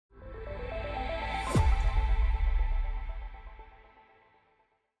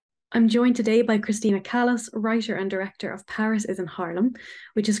I'm joined today by Christina Kallas, writer and director of Paris is in Harlem,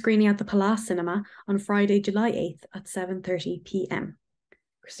 which is screening at the Pálás cinema on Friday, July 8th at 7:30 p.m.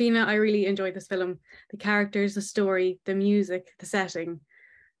 Christina, I really enjoyed this film. The characters, the story, the music, the setting.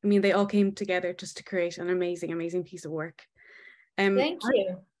 I mean, they all came together just to create an amazing, amazing piece of work. Thank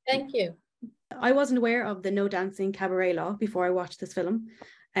you. Thank you. I wasn't aware of the no dancing cabaret law before I watched this film.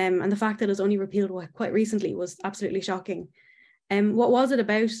 And the fact that it was only repealed quite recently was absolutely shocking. What was it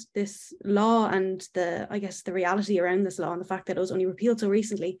about this law and I guess the reality around this law and the fact that it was only repealed so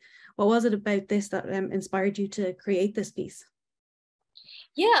recently? What was it about this that inspired you to create this piece?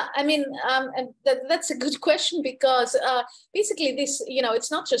 Yeah, I mean, and that's a good question because basically this, it's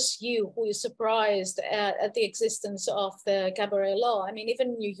not just you who is surprised at the existence of the cabaret law. I mean,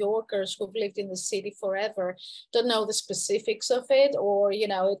 even New Yorkers who've lived in the city forever don't know the specifics of it, or,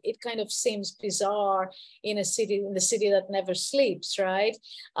 it kind of seems bizarre in the city that never sleeps, right?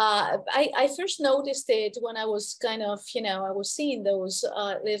 I first noticed it when I was kind of, I was seeing those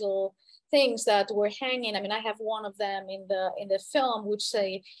little things that were hanging. I mean, I have one of them in the film, which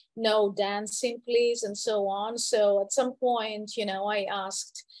say "No dancing, please," and so on. So at some point, I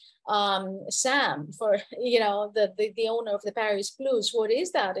asked Sam for, the owner of the Paris Blues, what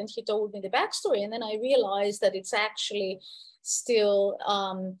is that? And he told me the backstory, and then I realized that it's actually still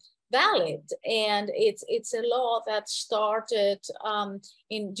valid, and it's a law that started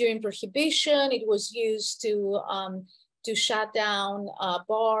during Prohibition. It was used to shut down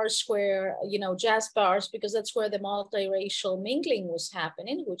bars where, jazz bars, because that's where the multiracial mingling was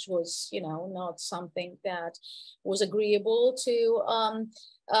happening, which was, not something that was agreeable to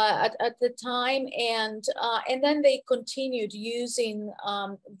at the time. And then they continued using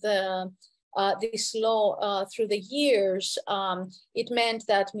this law through the years. It meant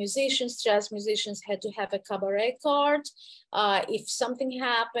that jazz musicians had to have a cabaret card. If something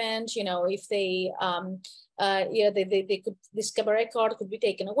happened, if they this cabaret card could be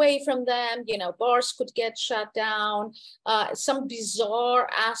taken away from them, bars could get shut down. Some bizarre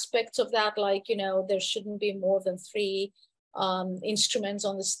aspects of that, like, there shouldn't be more than 3 instruments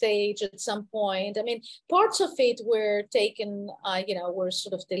on the stage at some point. I mean, parts of it were taken, were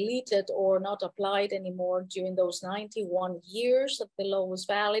sort of deleted or not applied anymore during those 91 years that the law was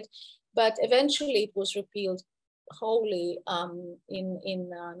valid. But eventually it was repealed wholly in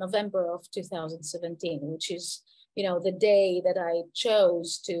November of 2017, which is, the day that I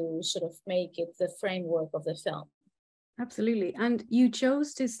chose to sort of make it the framework of the film. Absolutely. And you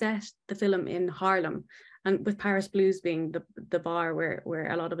chose to set the film in Harlem, and with Paris Blues being the bar where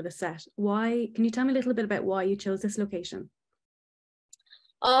a lot of it is set. Why? Can you tell me a little bit about why you chose this location?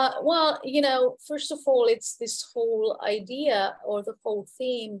 Well, first of all, it's this whole idea or the whole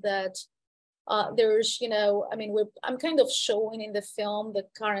theme that there's, I mean, I'm kind of showing in the film the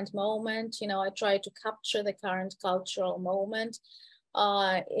current moment. I try to capture the current cultural moment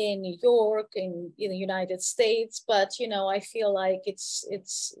in New York, in the United States. But, I feel like it's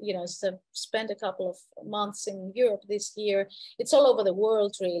spent a couple of months in Europe this year. It's all over the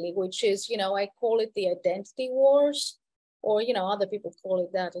world, really, which is, I call it the identity wars, or, other people call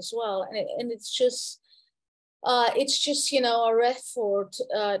it that as well. And it's just, our effort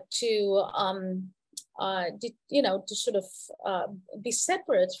to sort of be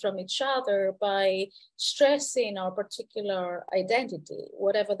separate from each other by stressing our particular identity,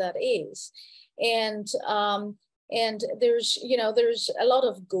 whatever that is. And there's a lot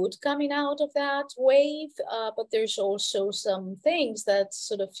of good coming out of that wave, but there's also some things that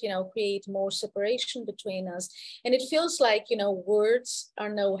sort of, create more separation between us. And it feels like, words are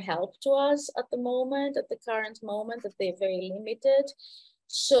no help to us at the current moment, that they're very limited.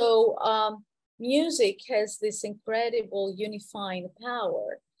 So music has this incredible unifying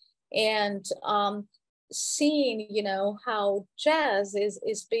power. And seeing, how jazz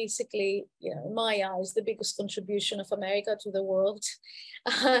is basically, in my eyes, the biggest contribution of America to the world.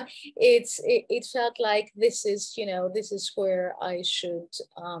 It felt like this is where I should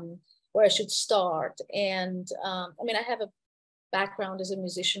start. And I mean, I have a background as a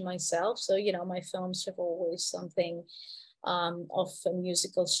musician myself, so my films have always something of a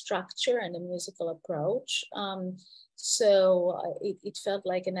musical structure and a musical approach. So it felt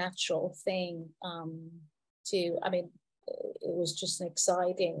like a natural thing it was just an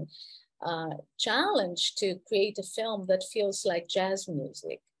exciting challenge to create a film that feels like jazz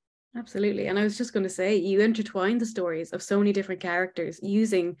music. Absolutely. And I was just going to say, you intertwine the stories of so many different characters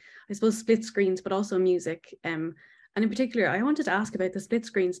using, I suppose, split screens, but also music. And in particular, I wanted to ask about the split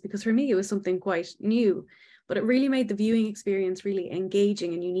screens because for me, it was something quite new, but it really made the viewing experience really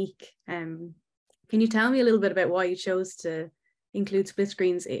engaging and unique. Can you tell me a little bit about why you chose to include split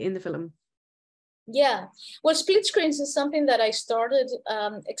screens in the film? Yeah, well, split screens is something that I started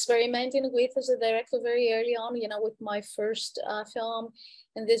experimenting with as a director very early on, you know, with my first film.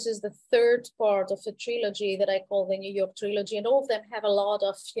 And this is the third part of a trilogy that I call the New York trilogy. And all of them have a lot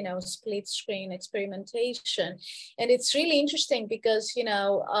of, you know, split screen experimentation. And it's really interesting because, you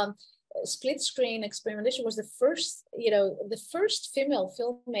know, split screen experimentation was the first, you know, the first female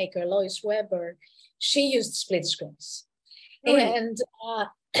filmmaker, Lois Weber. She used split screens. Oh, really? And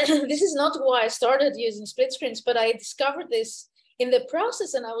this is not why I started using split screens, but I discovered this in the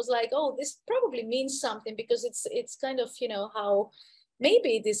process, and I was like, oh, this probably means something, because it's kind of, you know, how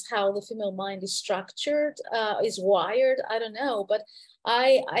maybe this how the female mind is structured, is wired. I don't know, but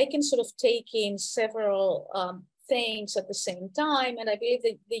I can sort of take in several things at the same time, and I believe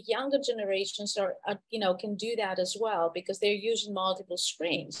that the younger generations are you know, can do that as well, because they're using multiple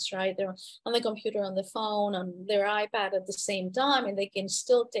screens, right? They're on the computer, on the phone, on their iPad at the same time, and they can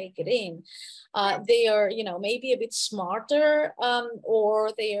still take it in. They are, you know, maybe a bit smarter,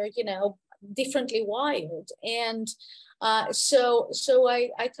 or they are, you know, differently wired. And so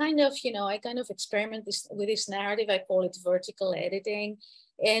I kind of, you know, I kind of experiment with this narrative. I call it vertical editing.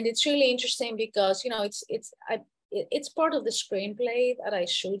 And it's really interesting because, you know, it's part of the screenplay that I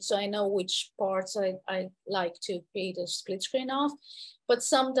shoot. So I know which parts I like to create a split screen of. But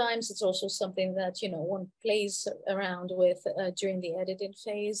sometimes it's also something that, you know, one plays around with during the editing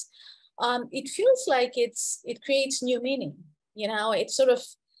phase. It feels like it creates new meaning. You know, it's sort of,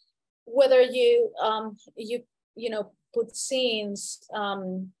 whether you know, put scenes,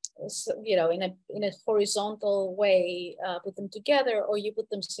 you know, in a horizontal way, put them together, or you put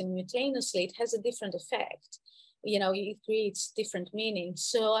them simultaneously, it has a different effect. You know, it creates different meanings.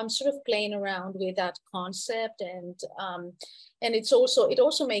 So I'm sort of playing around with that concept, and it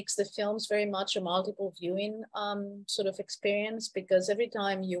also makes the films very much a multiple viewing sort of experience, because every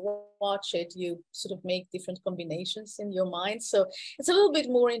time you watch it, you sort of make different combinations in your mind. So it's a little bit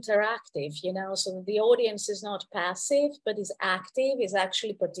more interactive, you know, so that the audience is not passive, but is active, is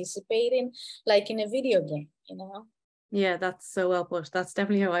actually participating, like in a video game, you know? Yeah, that's so well put. That's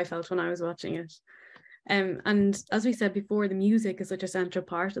definitely how I felt when I was watching it. And as we said before, the music is such a central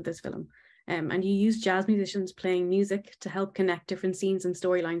part of this film. And you use jazz musicians playing music to help connect different scenes and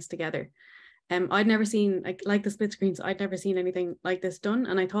storylines together. I'd never seen, like the split screens, I'd never seen anything like this done.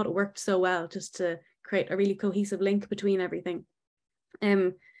 And I thought it worked so well just to create a really cohesive link between everything.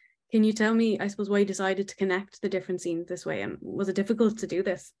 Can you tell me, I suppose, why you decided to connect the different scenes this way? And was it difficult to do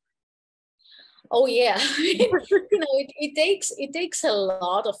this? Oh yeah, you know, it takes a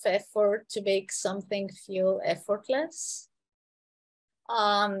lot of effort to make something feel effortless.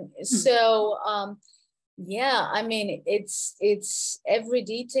 Yeah, I mean, it's every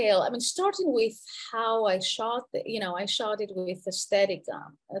detail. I mean, starting with how I shot, I shot it with a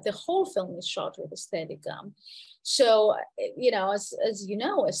Steadicam. The whole film is shot with a Steadicam. So, you know, as you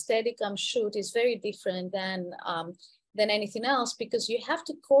know, a Steadicam shoot is very different than anything else, because you have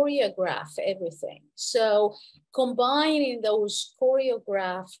to choreograph everything. So combining those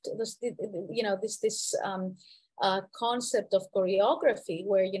choreographed, this concept of choreography,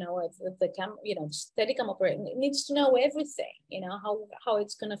 where, you know, Steadicam operator needs to know everything, you know, how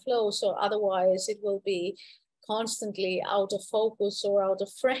it's going to flow. So otherwise it will be constantly out of focus or out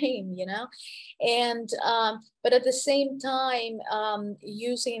of frame, you know. And but at the same time,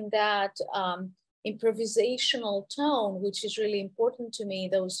 using that improvisational tone, which is really important to me,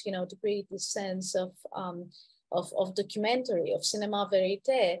 those, you know, to create this sense of documentary, of cinema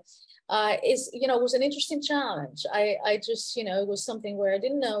verite, was an interesting challenge. I just, you know, it was something where I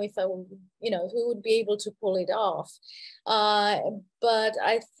didn't know if I would, you know, who would be able to pull it off. But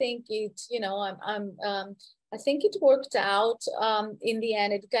I think it, you know, I think it worked out in the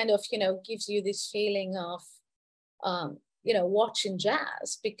end. It kind of, you know, gives you this feeling of, you know, watching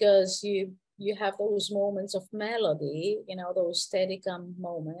jazz, because you have those moments of melody, you know, those Steadicam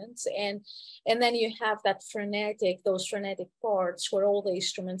moments, and then you have those frenetic parts where all the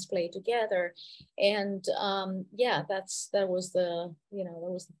instruments play together, and yeah, that was the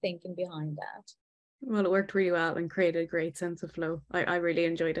thinking behind that. Well, it worked really well and created a great sense of flow. I really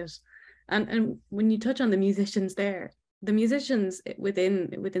enjoyed it. And when you touch on the musicians there, the musicians within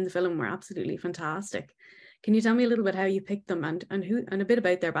the film were absolutely fantastic. Can you tell me a little bit how you picked them and a bit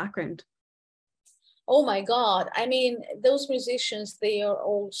about their background? Oh my God. I mean, those musicians, they are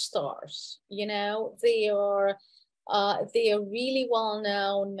all stars, you know, they are really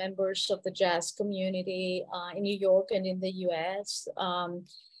well-known members of the jazz community in New York and in the US.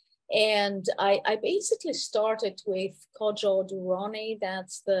 And I basically started with Kojo Durrani.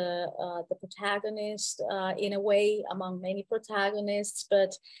 That's the protagonist in a way among many protagonists,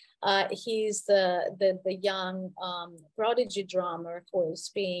 but he's the young prodigy drummer who is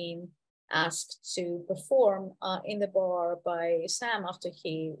being asked to perform in the bar by Sam after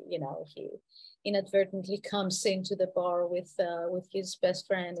he inadvertently comes into the bar with his best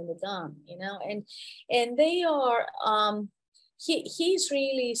friend and the gun, and they are. He's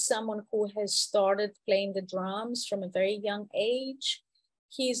really someone who has started playing the drums from a very young age.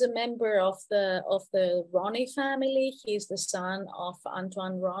 He's a member of the Ronnie family. He's the son of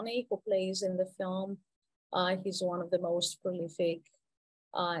Antoine Ronnie, who plays in the film. He's one of the most prolific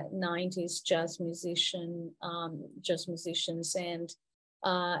 90s jazz musicians, and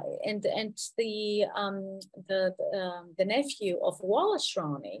the nephew of Wallace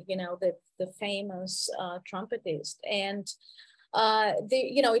Ronnie, the famous trumpetist. And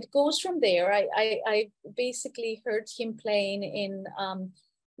it goes from there. I basically heard him playing in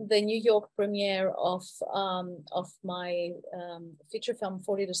the New York premiere of my feature film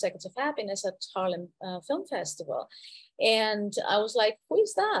 42 Seconds of Happiness at Harlem Film Festival. And I was like, who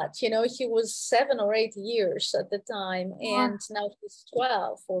is that? He was 7 or 8 years at the time, and now he's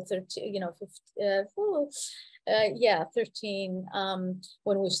 12 or 13, 13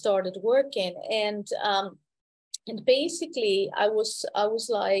 when we started working. And basically I was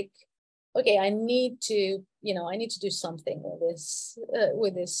like, okay, I need to do something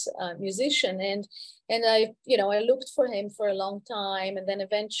with this musician, and I looked for him for a long time, and then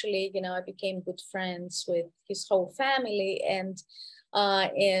eventually I became good friends with his whole family, and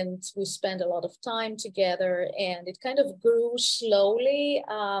we spent a lot of time together, and it kind of grew slowly.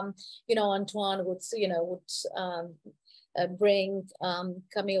 Antoine would bring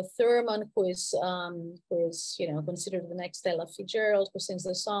Camille Thurman, who is considered the next Ella Fitzgerald, who sings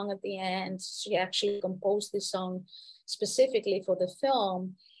the song at the end. She actually composed this song specifically for the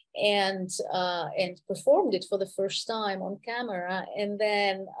film, and performed it for the first time on camera. And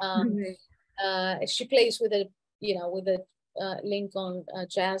then she plays with a Lincoln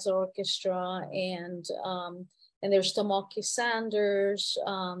Jazz Orchestra, and there's Tomoki Sanders.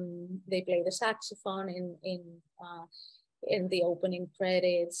 They play the saxophone in the opening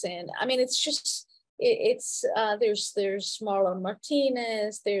credits. And I mean, it's just, there's Marlon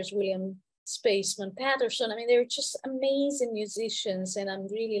Martinez, there's William Spaceman Patterson. I mean, they're just amazing musicians, and I'm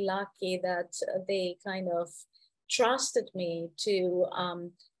really lucky that they kind of trusted me to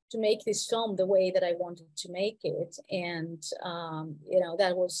make this film the way that I wanted to make it. And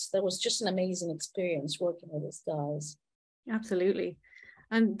that was just an amazing experience working with these guys. Absolutely.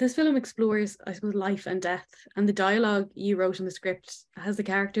 And this film explores, I suppose, life and death, and the dialogue you wrote in the script has the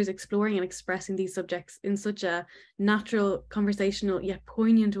characters exploring and expressing these subjects in such a natural, conversational, yet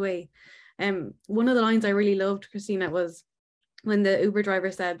poignant way. One of the lines I really loved, Christina, was when the Uber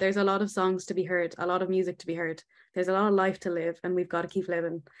driver said, "There's a lot of songs to be heard, a lot of music to be heard. There's a lot of life to live, and we've got to keep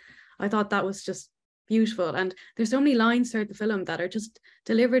living." I thought that was just beautiful. And there's so many lines throughout the film that are just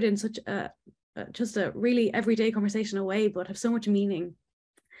delivered in such a really everyday conversational way, but have so much meaning.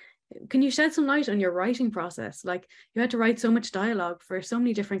 Can you shed some light on your writing process? Like, you had to write so much dialogue for so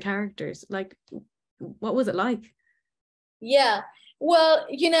many different characters. Like, what was it like? Yeah, well,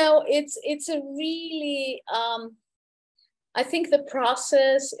 it's a really, I think the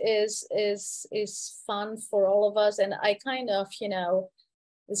process is fun for all of us. And I kind of,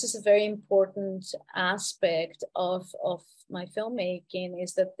 this is a very important aspect of my filmmaking,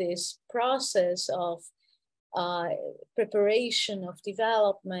 is that this process of preparation, of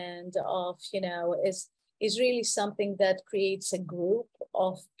development, of is really something that creates a group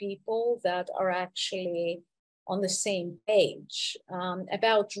of people that are actually on the same page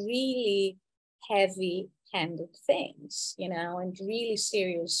about really heavy-handed things, and really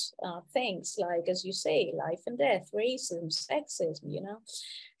serious things, like, as you say, life and death, racism, sexism,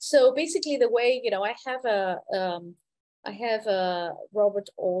 So basically, the way I have a Robert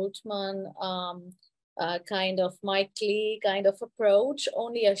Altman kind of Mike Lee kind of approach,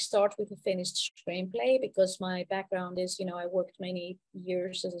 only I start with a finished screenplay, because my background is, I worked many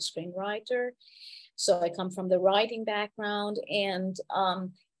years as a screenwriter. So I come from the writing background, and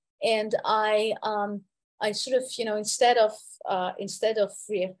I sort of, instead of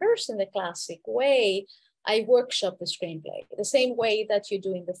rehearsing the classic way, I workshop the screenplay the same way that you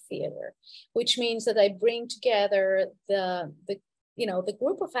do in the theater, which means that I bring together the the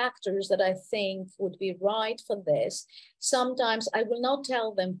group of actors that I think would be right for this. Sometimes I will not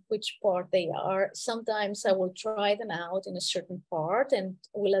tell them which part they are. Sometimes I will try them out in a certain part and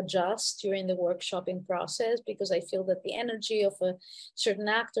will adjust during the workshopping process, because I feel that the energy of a certain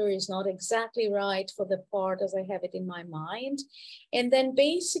actor is not exactly right for the part as I have it in my mind. And then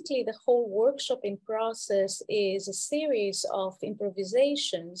basically the whole workshopping process is a series of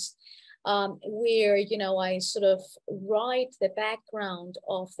improvisations where I sort of write the background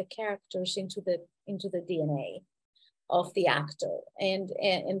of the characters into the DNA of the actor and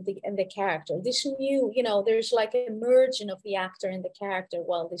the character. This new, there's like a merging of the actor and the character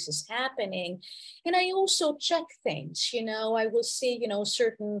while this is happening. And I also check things, I will see,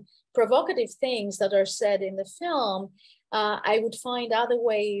 certain provocative things that are said in the film. I would find other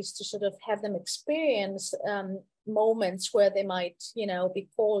ways to sort of have them experience moments where they might, be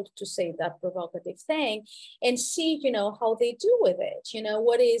called to say that provocative thing, and see, how they do with it.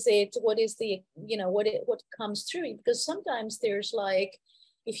 What is it? What is the, what comes through? Because sometimes there's like,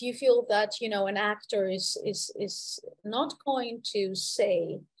 if you feel that, an actor is not going to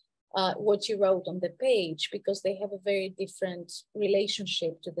say what you wrote on the page because they have a very different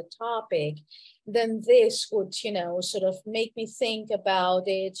relationship to the topic, then this would, sort of make me think about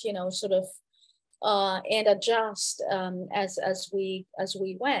it, sort of and adjust as we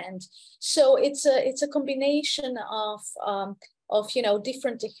went. So it's a combination of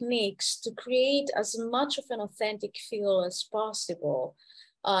different techniques to create as much of an authentic feel as possible.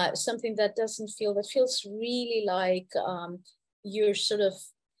 Something that feels really like you're sort of,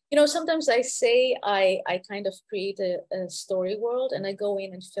 sometimes I say I kind of create a story world and I go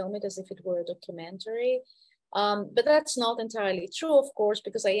in and film it as if it were a documentary. But that's not entirely true, of course,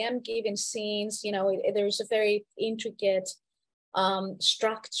 because I am giving scenes, there's a very intricate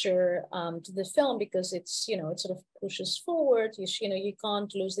structure to the film, because it's, it sort of pushes forward. You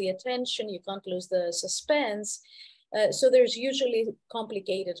can't lose the attention, you can't lose the suspense. So there's usually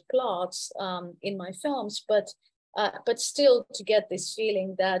complicated plots in my films, but still to get this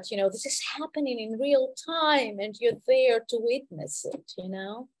feeling that, this is happening in real time and you're there to witness it,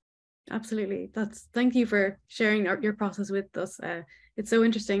 Absolutely. Thank you for sharing your process with us. It's so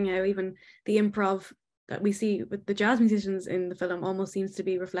interesting how even the improv that we see with the jazz musicians in the film almost seems to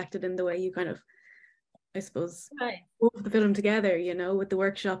be reflected in the way you kind of, I suppose, wove the film together, with the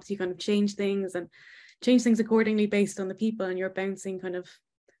workshops. You kind of change things accordingly based on the people, and you're bouncing kind of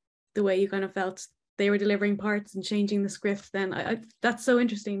the way you kind of felt they were delivering parts and changing the script. Then that's so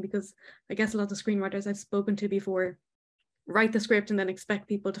interesting, because I guess a lot of screenwriters I've spoken to before write the script and then expect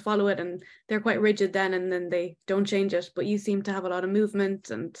people to follow it, and they're quite rigid then, and then they don't change it. But you seem to have a lot of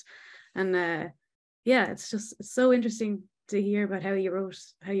movement, and yeah, it's so interesting to hear about how you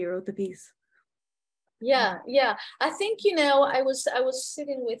wrote the piece. Yeah. I think, I was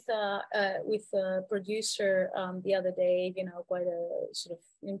sitting with a producer the other day, quite a sort of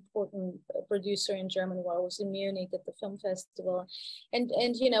important producer in Germany while I was in Munich at the film festival, and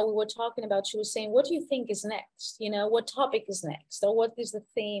we were talking about. She was saying, "What do you think is next? What topic is next, or what is the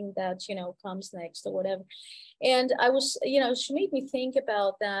theme that comes next, or whatever?" And I was, she made me think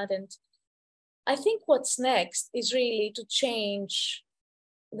about that, and I think what's next is really to change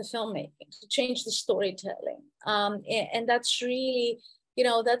the filmmaking, to change the storytelling, and that's really,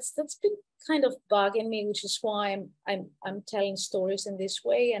 that's been kind of bugging me, which is why I'm telling stories in this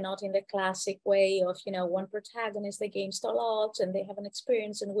way and not in the classic way of one protagonist against a lot, and they have an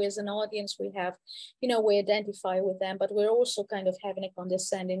experience, and we as an audience, we have, we identify with them, but we're also kind of having a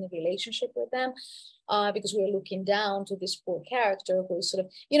condescending relationship with them. Because we're looking down to this poor character who is sort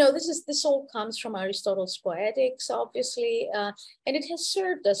of, this all comes from Aristotle's Poetics, obviously, and it has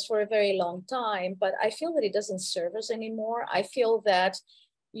served us for a very long time, but I feel that it doesn't serve us anymore. I feel that,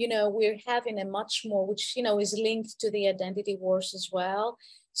 we're having a much more, which, is linked to the identity wars as well.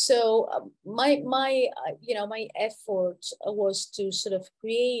 So my effort was to sort of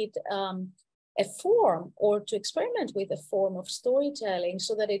create a form, or to experiment with a form of storytelling,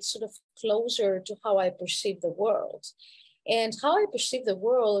 so that it's sort of closer to how I perceive the world. And how I perceive the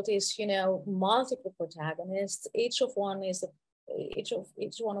world is, multiple protagonists. Each one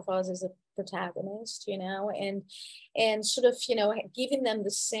of us is a protagonist, and sort of, giving them the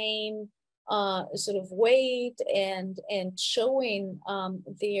same sort of weight and showing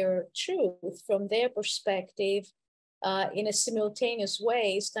their truth from their perspective, in a simultaneous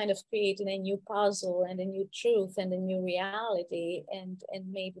way is kind of creating a new puzzle and a new truth and a new reality and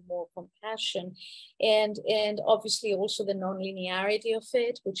maybe more compassion. And obviously also the non-linearity of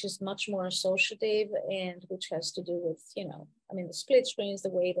it, which is much more associative and which has to do with, you know, I mean, the split screens, the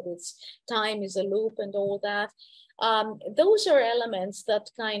way that it's time is a loop and all that. Those are elements that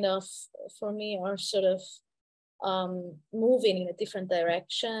kind of, for me, are sort of moving in a different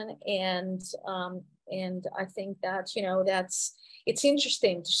direction. And I think that, you know, it's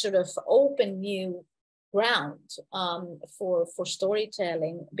interesting to sort of open new ground for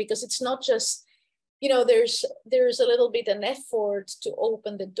storytelling, because it's not just, you know, there's a little bit an effort to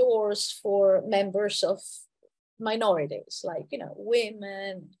open the doors for members of minorities, like, you know,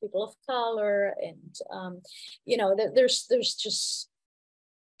 women, people of color, and you know, there's just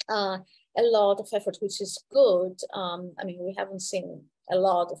a lot of effort, which is good. I mean, we haven't seen a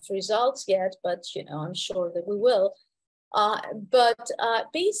lot of results yet, but, you know, I'm sure that we will. But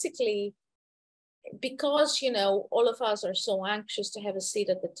basically, because, you know, all of us are so anxious to have a seat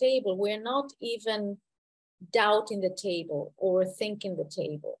at the table, we're not even doubting the table or thinking the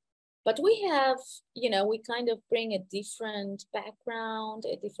table. But we have, you know, we kind of bring a different background,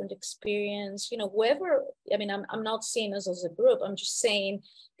 a different experience, you know, whoever, I mean, I'm not saying us as a group, I'm just saying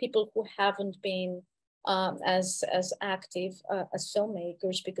people who haven't been as active as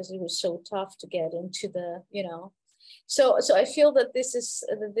filmmakers, because it was so tough to get into the, you know. So I feel that this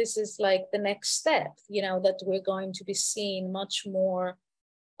is like the next step, you know, that we're going to be seeing much more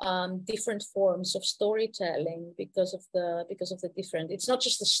different forms of storytelling because of the different, it's not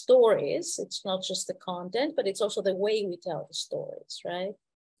just the stories, it's not just the content, but it's also the way we tell the stories, right?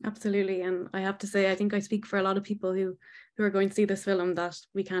 Absolutely. And I have to say, I think I speak for a lot of people who are going to see this film, that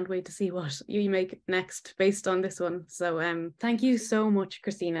we can't wait to see what you make next based on this one. So thank you so much,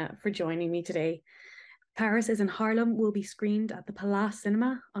 Christina, for joining me today. Paris is in Harlem will be screened at the Pálás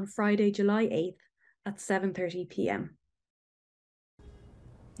Cinema on Friday, July 8th at 7:30 p.m.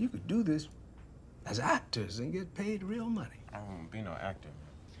 You could do this as actors and get paid real money. I don't want to be no actor.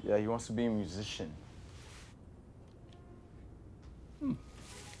 Yeah, he wants to be a musician.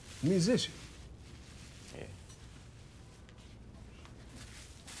 Musician? Yeah.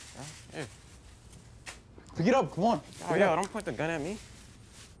 Yeah. Pick it up, come on. Oh, yo, don't point the gun at me.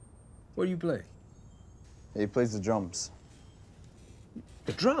 What do you play? He plays the drums.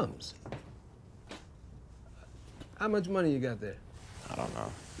 The drums? How much money you got there? I don't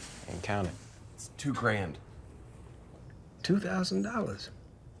know. Ain't counted. It's $2,000. $2,000?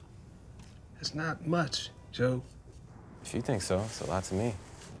 That's not much, Joe. If you think so, it's a lot to me.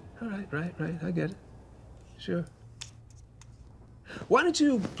 All right, right. I get it. Sure. Why don't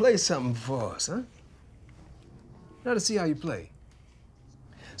you play something for us, huh? Now to see how you play.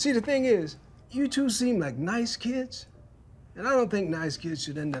 See, the thing is, you two seem like nice kids, and I don't think nice kids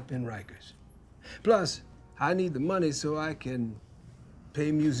should end up in Rikers. Plus, I need the money so I can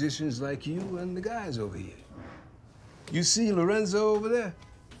pay musicians like you and the guys over here. You see Lorenzo over there?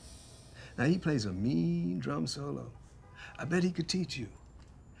 Now, he plays a mean drum solo. I bet he could teach you.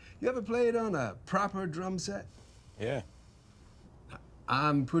 You ever played on a proper drum set? Yeah.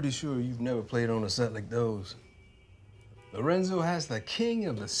 I'm pretty sure you've never played on a set like those. Lorenzo has the king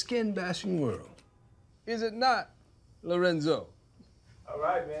of the skin-bashing world. Is it not, Lorenzo? All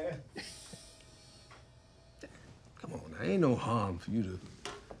right, man. Come on, now, ain't no harm for you to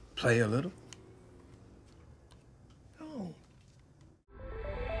play a little.